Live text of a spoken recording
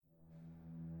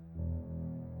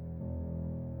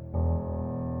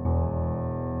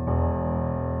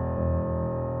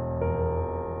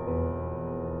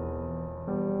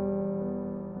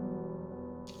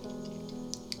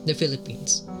The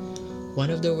Philippines, one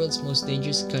of the world's most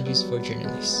dangerous countries for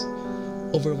journalists.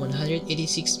 Over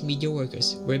 186 media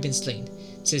workers were been slain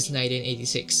since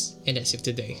 1986 and as of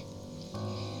today.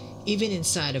 Even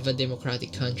inside of a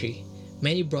democratic country,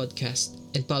 many broadcast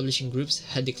and publishing groups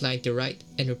had declined to write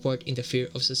and report in the fear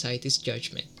of society's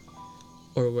judgment.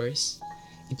 Or worse,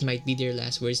 it might be their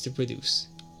last words to produce.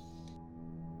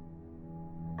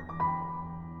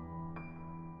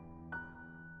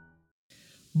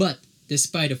 But,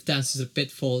 despite of thousands of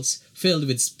pitfalls filled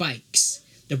with spikes,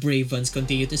 the brave ones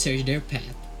continue to search their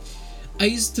path. I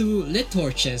used to lit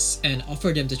torches and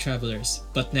offer them to travelers,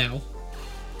 but now,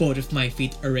 both of my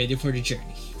feet are ready for the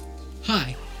journey.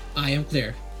 Hi, I am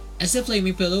Claire, as a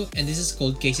Flaming Pillow, and this is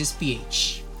Cold Cases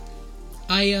PH.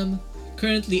 I am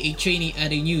currently a trainee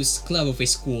at a news club of a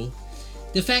school.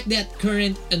 The fact that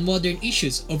current and modern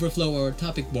issues overflow our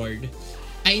topic board,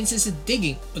 I insisted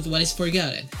digging at what is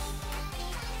forgotten.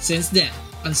 Since then,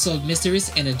 unsolved mysteries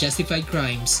and unjustified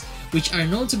crimes, which are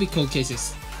known to be cold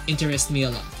cases, interest me a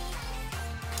lot.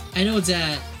 I know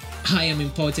that I am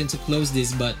impotent to close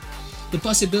this, but the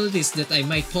possibilities that I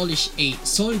might polish a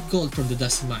solid gold from the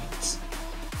dust mines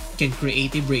can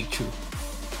create a breakthrough.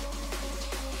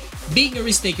 Being a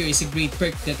risk taker is a great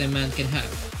perk that a man can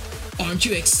have. Aren't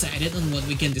you excited on what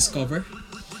we can discover?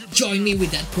 Join me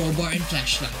with that crowbar and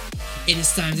flashlight. It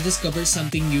is time to discover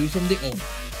something new from the old.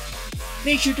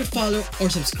 Make sure to follow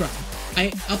or subscribe. I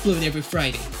upload every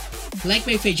Friday. Like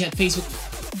my page at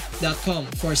facebook.com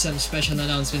for some special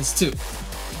announcements too.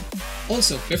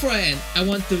 Also, before I end, I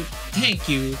want to thank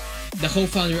you, the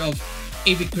co-founder of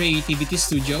AV Creativity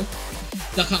Studio,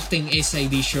 the Cocktail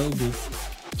SID Show Group,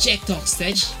 Check Talk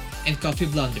Stage, and Coffee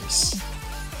Blunders.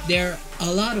 There are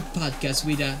a lot of podcasts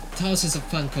with thousands of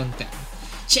fun content.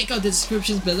 Check out the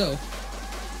descriptions below.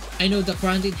 I know the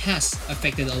quarantine has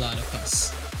affected a lot of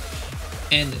us.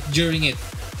 And during it,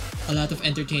 a lot of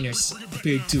entertainers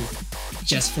appeared too,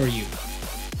 just for you.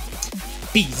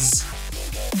 Peace!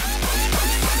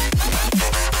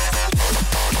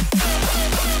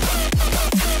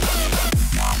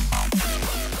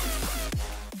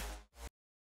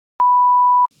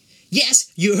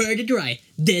 Yes, you heard it right.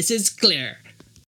 This is Claire.